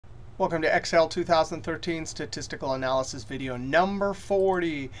Welcome to Excel 2013 Statistical Analysis video number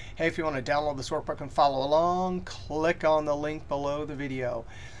 40. Hey, if you want to download this workbook and follow along, click on the link below the video.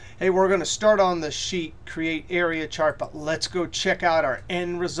 Hey, we're going to start on the sheet, create area chart, but let's go check out our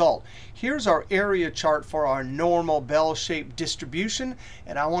end result. Here's our area chart for our normal bell-shaped distribution,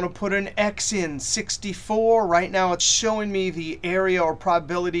 and I want to put an X in, 64. Right now it's showing me the area or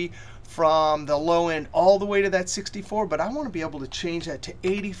probability from the low end all the way to that 64, but I want to be able to change that to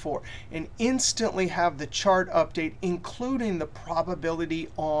 84 and instantly have the chart update, including the probability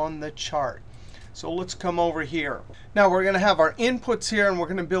on the chart. So let's come over here. Now we're going to have our inputs here, and we're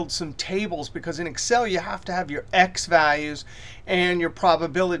going to build some tables, because in Excel you have to have your X values and your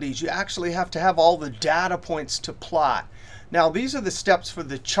probabilities. You actually have to have all the data points to plot. Now these are the steps for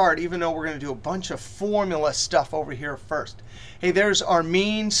the chart, even though we're going to do a bunch of formula stuff over here first. Hey, there's our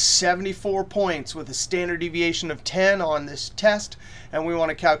mean, 74 points with a standard deviation of 10 on this test. And we want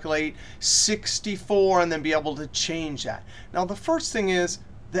to calculate 64 and then be able to change that. Now the first thing is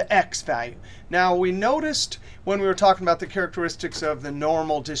the X value. Now we noticed when we were talking about the characteristics of the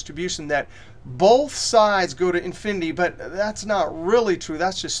normal distribution that both sides go to infinity, but that's not really true.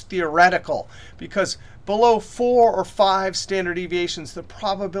 That's just theoretical, because below 4 or 5 standard deviations, the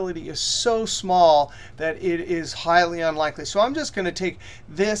probability is so small that it is highly unlikely. So I'm just going to take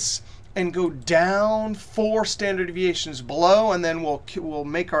this and go down 4 standard deviations below, and then we'll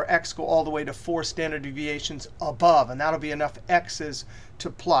make our X go all the way to 4 standard deviations above. And that'll be enough X's to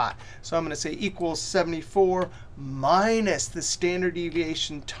plot. So I'm going to say equals 74 minus the standard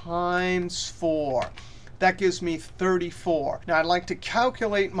deviation times 4. That gives me 34. Now I'd like to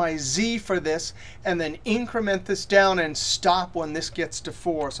calculate my Z for this and then increment this down and stop when this gets to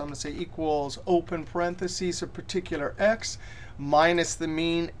 4. So I'm going to say equals open parentheses a particular X minus the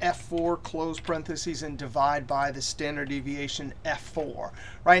mean F4 close parentheses and divide by the standard deviation F4.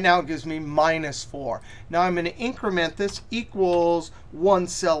 Right now it gives me minus 4. Now I'm going to increment this equals one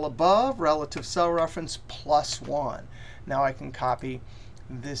cell above, relative cell reference plus 1. Now I can copy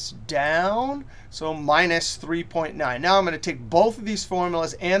this down. So minus 3.9. Now I'm going to take both of these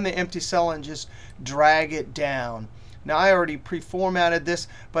formulas and the empty cell and just drag it down. Now I already pre-formatted this,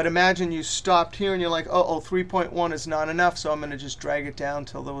 but imagine you stopped here and you're like, uh-oh, 3.1 is not enough, so I'm going to just drag it down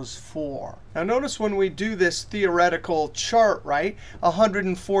till there was 4. Now notice when we do this theoretical chart, right,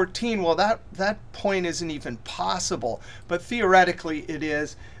 114, well, that point isn't even possible. But theoretically it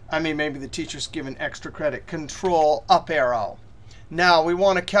is. I mean, maybe the teacher's given extra credit. Control up arrow. Now we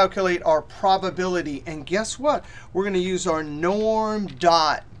want to calculate our probability. And guess what? We're going to use our NORM.DIST.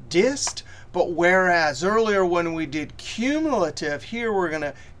 But whereas earlier when we did cumulative, here we're going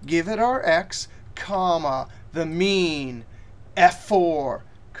to give it our X, comma, the mean, F4,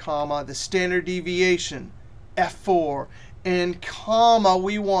 comma, the standard deviation, F4, and comma,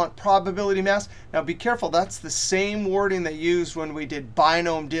 we want probability mass. Now be careful, that's the same wording they used when we did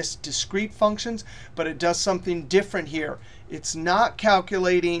NORM.DIST discrete functions, but it does something different here. It's not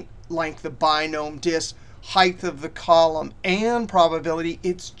calculating like the NORM.DIST height of the column and probability.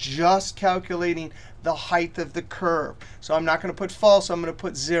 It's just calculating the height of the curve. So I'm not going to put false. I'm going to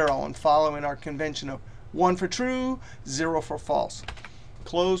put 0, and following our convention of 1 for true, 0 for false.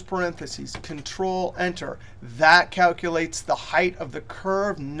 Close parentheses, Control Enter. That calculates the height of the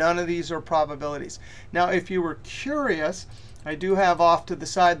curve. None of these are probabilities. Now if you were curious, I do have off to the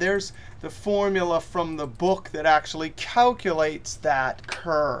side, there's the formula from the book that actually calculates that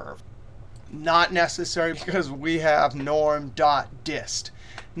curve. Not necessary because we have NORM.DIST.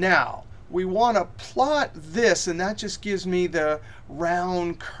 Now, we want to plot this, and that just gives me the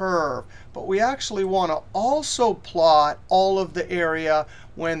round curve. But we actually want to also plot all of the area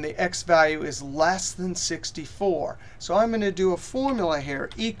when the X value is less than 64. So I'm going to do a formula here,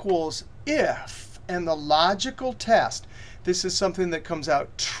 equals if, and the logical test. This is something that comes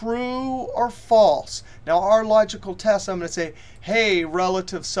out true or false. Now our logical test, I'm going to say, hey,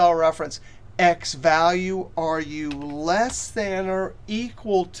 relative cell reference, X value, are you less than or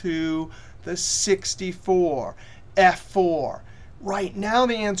equal to the 64, F4? Right now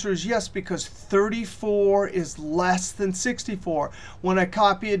the answer is yes, because 34 is less than 64. When I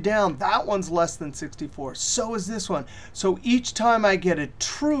copy it down, that one's less than 64. So is this one. So each time I get a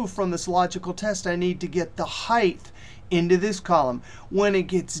true from this logical test, I need to get the height into this column. When it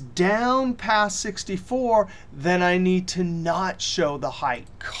gets down past 64, then I need to not show the height,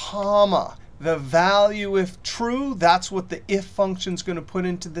 comma. The value, if true, that's what the if function is going to put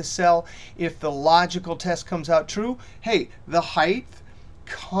into the cell. If the logical test comes out true, hey, the height,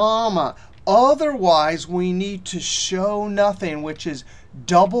 comma. Otherwise, we need to show nothing, which is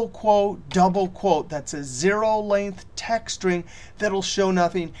double quote, double quote. That's a 0 length text string that'll show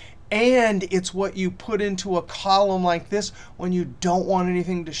nothing. And it's what you put into a column like this when you don't want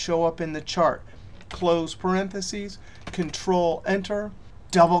anything to show up in the chart. Close parentheses, Control Enter,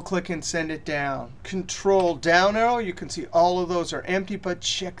 double click and send it down. Control down arrow, you can see all of those are empty, but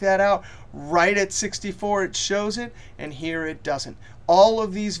check that out. Right at 64 it shows it, and here it doesn't. All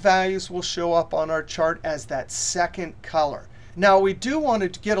of these values will show up on our chart as that second color. Now we do want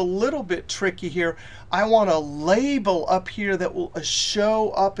to get a little bit tricky here. I want a label up here that will show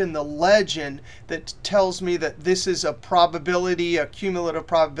up in the legend that tells me that this is a probability, a cumulative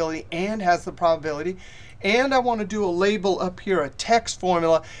probability, and has the probability. And I want to do a label up here, a text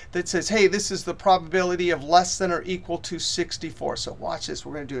formula that says, hey, this is the probability of less than or equal to 64. So watch this.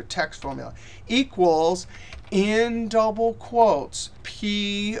 We're going to do a text formula. Equals, in double quotes,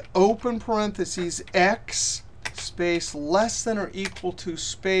 P open parentheses X space less than or equal to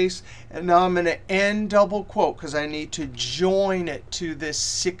space. And now I'm going to end double quote because I need to join it to this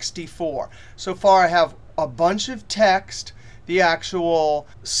 64. So far I have a bunch of text, the actual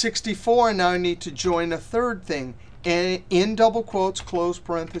 64, and now I need to join a third thing. And in double quotes, close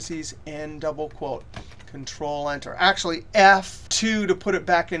parentheses, end double quote. Control Enter. Actually, F2 to put it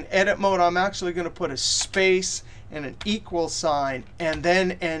back in edit mode. I'm actually going to put a space and an equal sign, and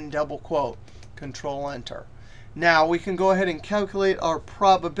then end double quote. Control Enter. Now we can go ahead and calculate our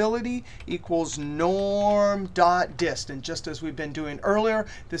probability equals NORM.DIST. And just as we've been doing earlier,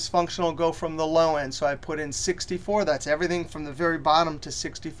 this function will go from the low end. So I put in 64. That's everything from the very bottom to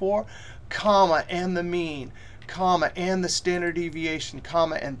 64, comma, and the mean, comma, and the standard deviation,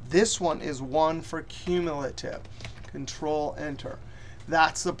 comma, and this one is 1 for cumulative. Control Enter.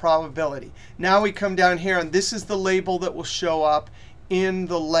 That's the probability. Now we come down here, and this is the label that will show up in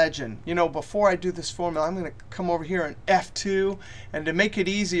the legend. You know, before I do this formula, I'm going to come over here and F2. And to make it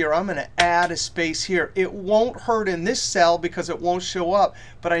easier, I'm going to add a space here. It won't hurt in this cell because it won't show up,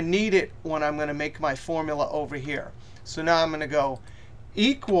 but I need it when I'm going to make my formula over here. So now I'm going to go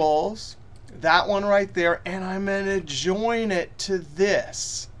equals that one right there, and I'm going to join it to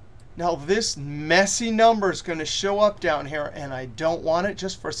this. Now this messy number is going to show up down here, and I don't want it.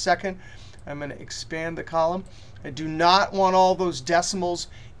 Just for a second, I'm going to expand the column. I do not want all those decimals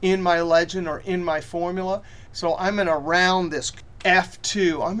in my legend or in my formula. So I'm going to round this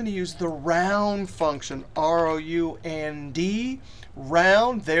F2. I'm going to use the round function, R-O-U-N-D.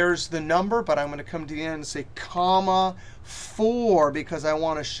 Round, there's the number, but I'm going to come to the end and say comma 4 because I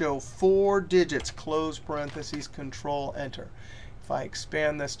want to show 4 digits. Close parentheses, Control Enter. If I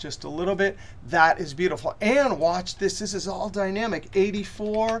expand this just a little bit, that is beautiful. And watch this. This is all dynamic.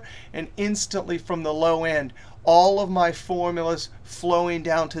 84, and instantly from the low end, all of my formulas flowing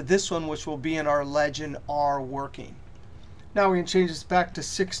down to this one, which will be in our legend, are working. Now we can change this back to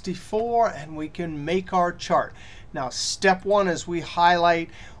 64, and we can make our chart. Now step 1 is we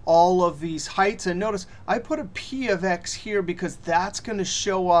highlight all of these heights. And notice I put a P of X here because that's going to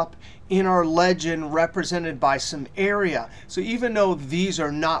show up in our legend represented by some area. So even though these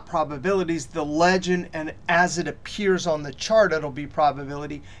are not probabilities, the legend, and as it appears on the chart, it'll be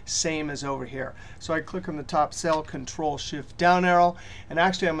probability, same as over here. So I click on the top cell, Control Shift down arrow. And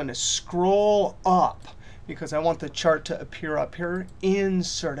actually, I'm going to scroll up because I want the chart to appear up here.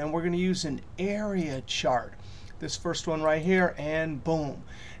 Insert. And we're going to use an area chart. This first one right here, and boom.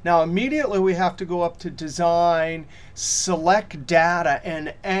 Now immediately we have to go up to Design, select Data,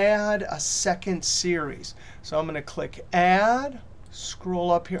 and add a second series. So I'm going to click Add, scroll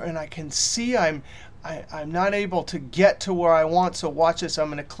up here, and I can see I'm not able to get to where I want. So watch this. I'm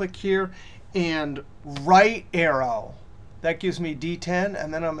going to click here and right arrow. That gives me D10.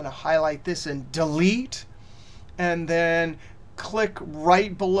 And then I'm going to highlight this and delete. And then click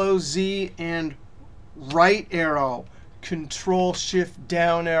right below Z and right arrow, Control Shift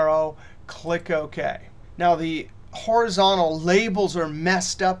down arrow, click OK. Now the horizontal labels are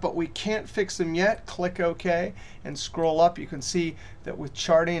messed up, but we can't fix them yet. Click OK and scroll up. You can see that with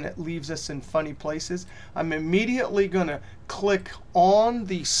charting, it leaves us in funny places. I'm immediately going to click on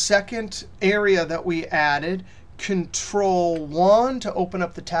the second area that we added, Control 1 to open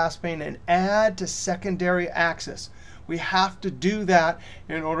up the task pane, and add to secondary axis. We have to do that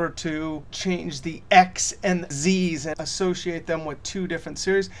in order to change the X and Z's and associate them with 2 different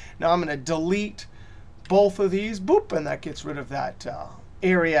series. Now I'm going to delete both of these. Boop, and that gets rid of that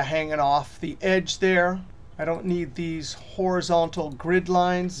area hanging off the edge there. I don't need these horizontal grid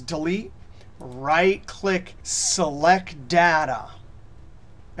lines. Delete. Right-click, select Data.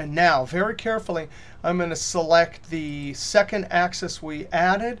 And now, very carefully, I'm going to select the second axis we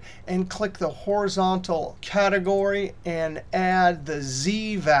added and click the horizontal category and add the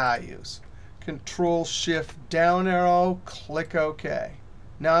Z values. Control Shift down arrow, click OK.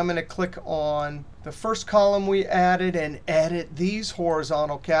 Now I'm going to click on the first column we added and edit these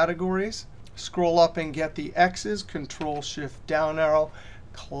horizontal categories. Scroll up and get the X's, Control-Shift down arrow,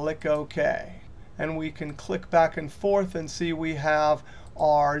 click OK. And we can click back and forth and see we have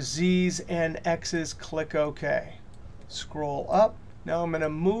our Z's and X's. Click OK. Scroll up. Now I'm going to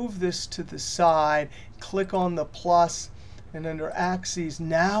move this to the side, click on the plus, and under axes,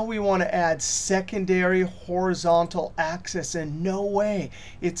 now we want to add secondary horizontal axis. And no way,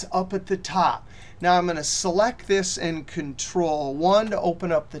 it's up at the top. Now I'm going to select this and Control-1 to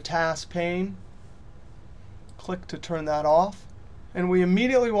open up the task pane. Click to turn that off. And we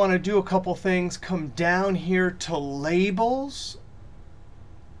immediately want to do a couple things. Come down here to Labels.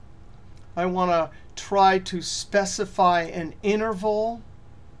 I want to try to specify an interval.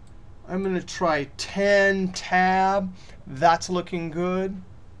 I'm going to try 10 tab. That's looking good.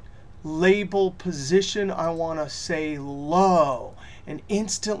 Label position, I want to say low. And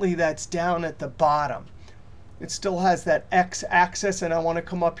instantly that's down at the bottom. It still has that X axis. And I want to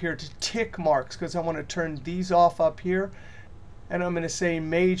come up here to tick marks because I want to turn these off up here. And I'm going to say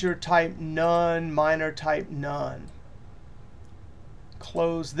major type none, minor type none.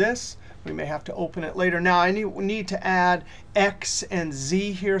 Close this. We may have to open it later. Now I need to add X and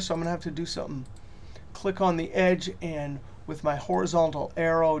Z here, so I'm going to have to do something. Click on the edge and with my horizontal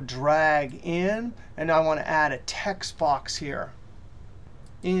arrow drag in. And I want to add a text box here.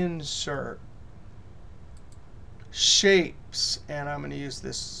 Insert. Shapes. And I'm going to use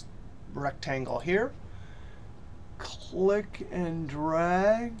this rectangle here. Click and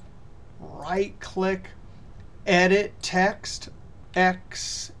drag. Right click. Edit text.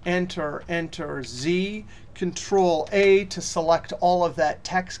 X, enter, enter, Z. Control-A to select all of that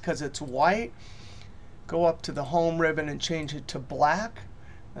text because it's white. Go up to the home ribbon and change it to black.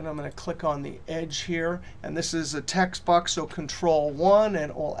 And I'm going to click on the edge here. And this is a text box, so Control-1,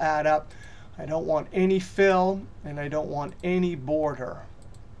 and it will add up. I don't want any fill, and I don't want any border.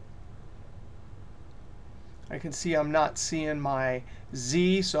 I can see I'm not seeing my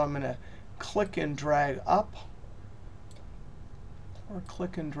Z, so I'm going to click and drag up. Or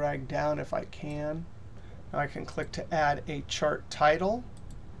click and drag down if I can. Now I can click to add a chart title.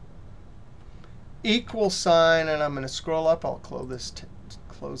 Equal sign, and I'm going to scroll up. I'll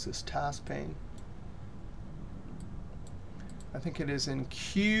close this task pane. I think it is in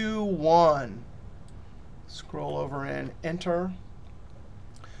Q1. Scroll over and enter.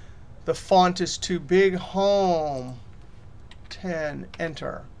 The font is too big. Home. 10.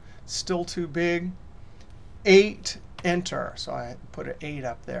 Enter. Still too big. 8. Enter. So I put an 8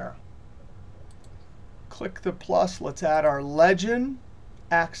 up there. Click the plus. Let's add our legend.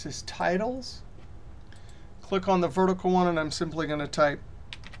 Axis titles. Click on the vertical one, and I'm simply going to type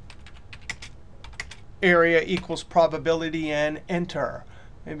area equals probability and enter.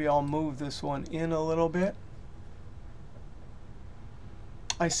 Maybe I'll move this one in a little bit.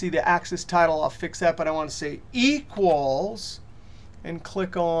 I see the axis title. I'll fix that, but I want to say equals, and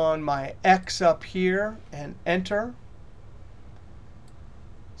click on my X up here and enter.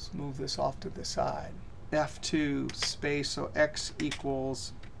 Let's move this off to the side. F2 space, so X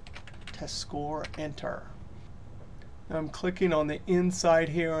equals test score, enter. Now I'm clicking on the inside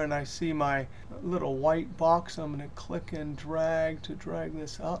here, and I see my little white box. I'm going to click and drag to drag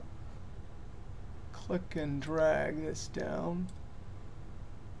this up. Click and drag this down.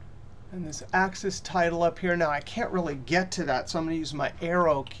 And this axis title up here. Now I can't really get to that, so I'm going to use my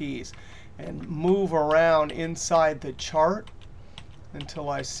arrow keys and move around inside the chart until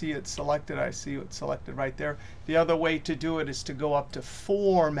I see it selected. I see it selected right there. The other way to do it is to go up to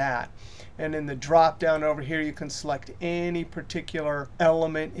Format. And in the drop down over here, you can select any particular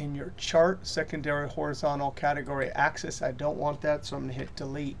element in your chart. Secondary horizontal category axis. I don't want that, so I'm going to hit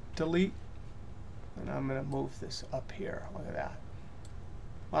Delete. Delete. And I'm going to move this up here. Look at that.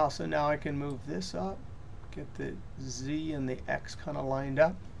 Wow, so now I can move this up, get the Z and the X kind of lined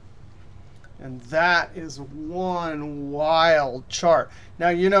up. And that is one wild chart. Now,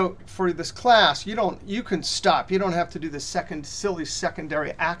 you know, for this class, you can stop. You don't have to do the silly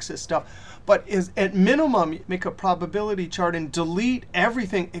secondary axis stuff. But at minimum, make a probability chart and delete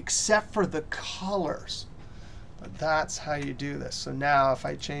everything except for the colors. But that's how you do this. So now if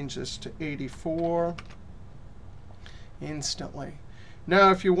I change this to 84, instantly.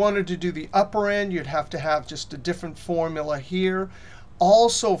 Now, if you wanted to do the upper end, you'd have to have just a different formula here.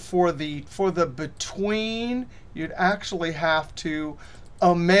 Also, for the between, you'd actually have to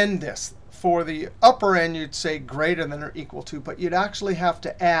amend this. For the upper end, you'd say greater than or equal to. But you'd actually have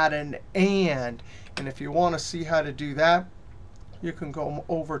to add an and. And if you want to see how to do that, you can go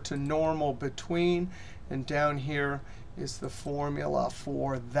over to normal between. And down here, is the formula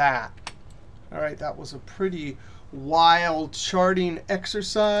for that. All right, that was a pretty wild charting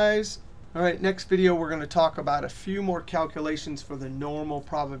exercise. All right, next video, we're going to talk about a few more calculations for the normal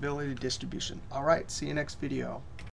probability distribution. All right, see you next video.